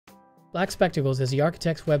Black Spectacles is the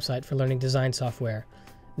architect's website for learning design software.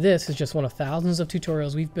 This is just one of thousands of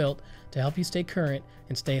tutorials we've built to help you stay current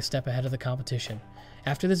and stay a step ahead of the competition.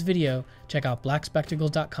 After this video, check out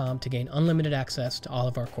blackspectacles.com to gain unlimited access to all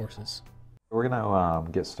of our courses. We're going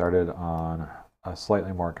to get started on a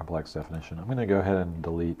slightly more complex definition. I'm going to go ahead and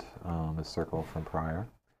delete this circle from prior.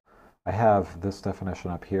 I have this definition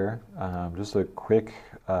up here, just a quick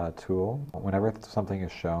tool. Whenever something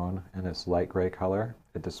is shown in this light gray color,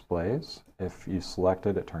 it displays. If you select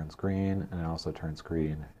it, it turns green, and it also turns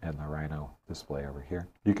green in the Rhino display over here.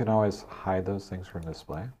 You can always hide those things from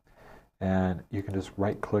display, and you can just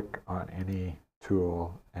right-click on any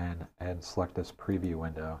tool and select this preview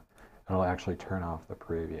window, and it'll actually turn off the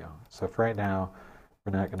preview. So for right now,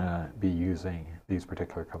 we're not going to be using these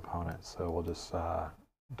particular components, so we'll just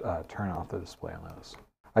turn off the display on those.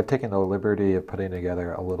 I've taken the liberty of putting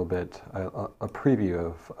together a little bit, a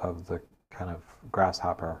preview of the kind of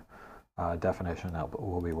Grasshopper definition that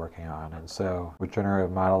we'll be working on. And so with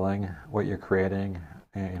generative modeling, what you're creating,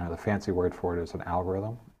 the fancy word for it is an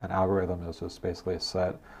algorithm. An algorithm is just basically a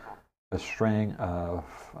string of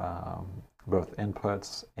both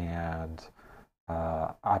inputs and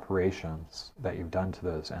operations that you've done to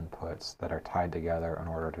those inputs that are tied together in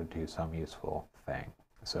order to do some useful thing.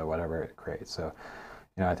 So whatever it creates. So,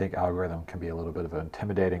 I think algorithm can be a little bit of an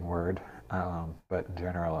intimidating word, but in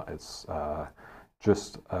general, it's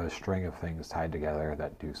just a string of things tied together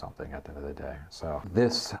that do something at the end of the day. So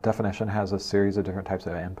this definition has a series of different types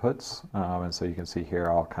of inputs, and so you can see here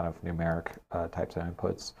all kind of numeric types of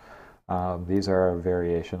inputs. These are a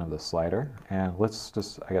variation of the slider, and let's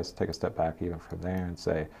just, I guess, take a step back even from there and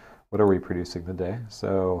say, what are we producing today?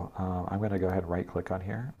 So I'm going to go ahead and right-click on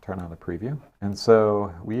here, turn on the preview. And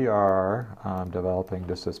so we are developing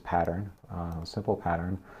just this pattern, simple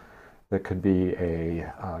pattern that could be a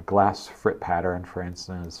glass frit pattern, for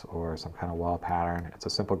instance, or some kind of wall pattern. It's a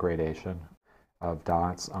simple gradation of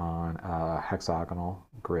dots on a hexagonal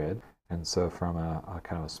grid. And so from a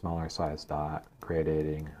kind of a smaller size dot,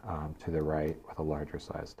 gradating to the right with a larger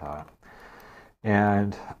size dot.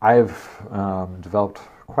 And I've developed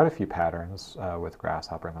quite a few patterns with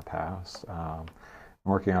Grasshopper in the past. I'm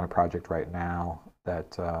working on a project right now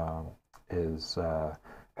that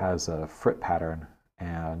has a frit pattern,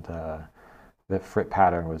 and the frit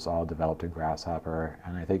pattern was all developed in Grasshopper.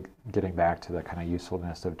 And I think getting back to the kind of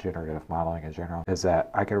usefulness of generative modeling in general is that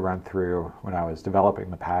I could run through, when I was developing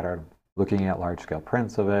the pattern, looking at large-scale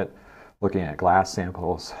prints of it, looking at glass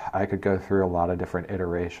samples, I could go through a lot of different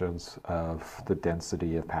iterations of the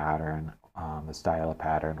density of pattern, the style of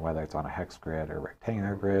pattern, whether it's on a hex grid or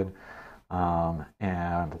rectangular grid,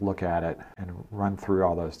 and look at it and run through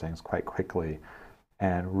all those things quite quickly,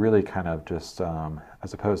 and really kind of just,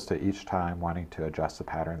 as opposed to each time wanting to adjust the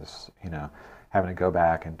patterns, having to go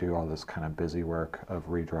back and do all this kind of busy work of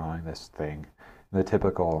redrawing this thing in the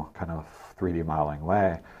typical kind of 3D modeling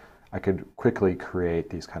way, I could quickly create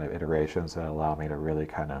these kind of iterations that allow me to really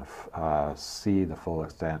kind of see the full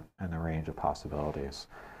extent and the range of possibilities.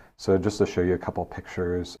 So just to show you a couple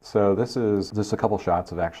pictures. So this is just a couple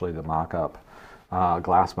shots of actually the mock-up,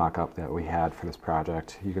 glass mock-up that we had for this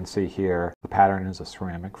project. You can see here the pattern is a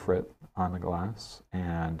ceramic frit on the glass,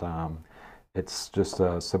 and it's just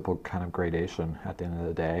a simple kind of gradation at the end of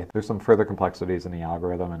the day. There's some further complexities in the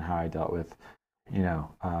algorithm and how I dealt with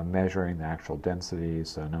measuring the actual densities,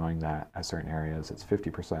 so knowing that at certain areas it's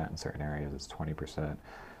 50%, in certain areas it's 20%.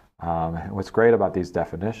 What's great about these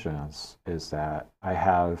definitions is that I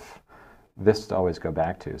have this to always go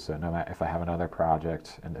back to. So no matter if I have another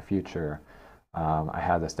project in the future, I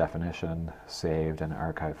have this definition saved in an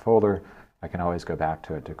archive folder. I can always go back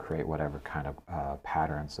to it to create whatever kind of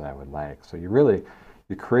patterns that I would like. So you're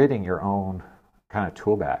creating your own kind of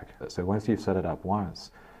tool bag. So once you've set it up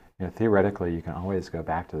once, theoretically, you can always go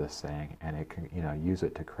back to this thing and it can, use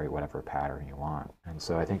it to create whatever pattern you want. And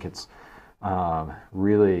so I think it's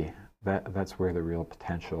really, that's where the real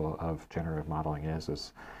potential of generative modeling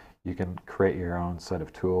is you can create your own set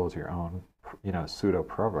of tools, your own, pseudo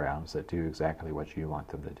programs that do exactly what you want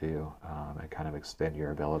them to do, and kind of extend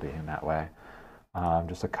your ability in that way.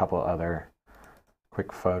 Just a couple other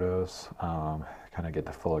quick photos, kind of get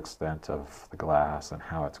the full extent of the glass and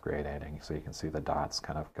how it's gradating. So you can see the dots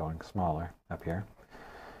kind of going smaller up here.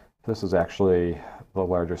 This is actually the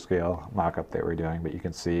larger scale mock-up that we're doing, but you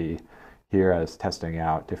can see here as testing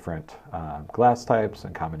out different glass types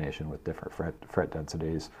in combination with different frit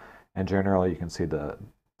densities. And generally you can see the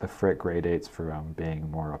frit gradates from being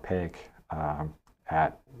more opaque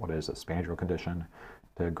at what is a spandrel condition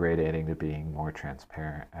to gradating to being more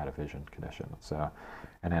transparent at a vision condition. So,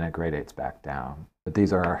 and then it gradates back down. But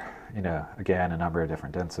these are, again, a number of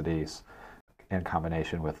different densities in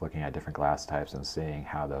combination with looking at different glass types and seeing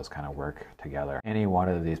how those kind of work together. Any one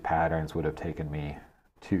of these patterns would have taken me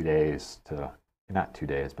 2 days to, not 2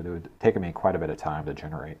 days, but it would have taken me quite a bit of time to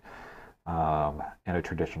generate in a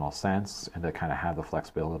traditional sense, and to kind of have the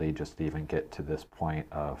flexibility just to even get to this point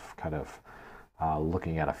of kind of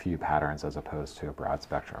looking at a few patterns as opposed to a broad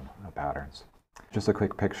spectrum of patterns. Just a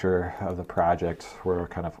quick picture of the project. We're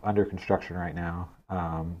kind of under construction right now,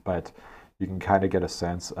 but you can kind of get a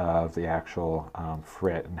sense of the actual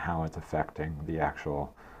frit and how it's affecting the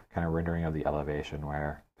actual kind of rendering of the elevation,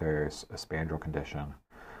 where there's a spandrel condition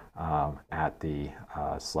at the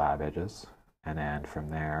slab edges, and then from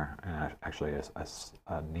there, actually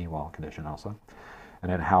a knee wall condition also,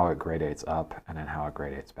 and then how it gradates up, and then how it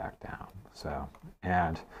gradates back down. So,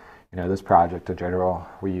 and this project in general,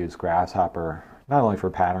 we use Grasshopper not only for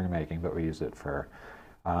pattern making, but we use it for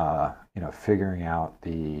figuring out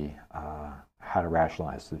the how to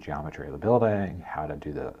rationalize the geometry of the building, how to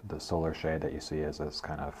do the solar shade that you see as this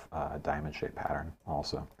kind of diamond shaped pattern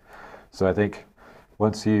also. So I think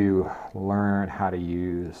once you learn how to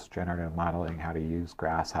use generative modeling, how to use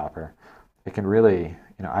Grasshopper, it can really,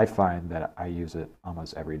 I find that I use it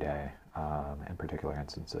almost every day in particular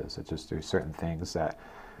instances. It's just there's certain things that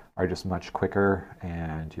are just much quicker,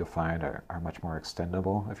 and you'll find are much more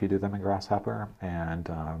extendable if you do them in Grasshopper. And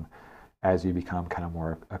as you become kind of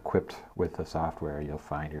more equipped with the software, you'll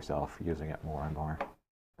find yourself using it more and more.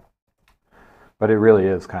 But it really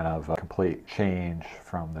is kind of a complete change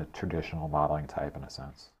from the traditional modeling type in a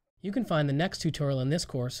sense. You can find the next tutorial in this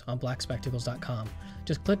course on blackspectacles.com.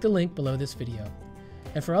 Just click the link below this video.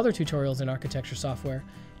 And for other tutorials in architecture software,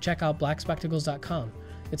 check out blackspectacles.com.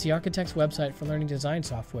 It's the architect's website for learning design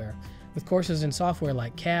software, with courses in software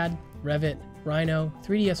like CAD, Revit, Rhino,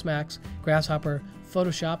 3ds Max, Grasshopper,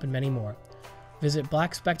 Photoshop, and many more. Visit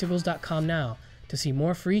blackspectacles.com now to see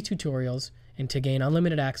more free tutorials and to gain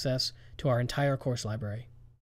unlimited access to our entire course library.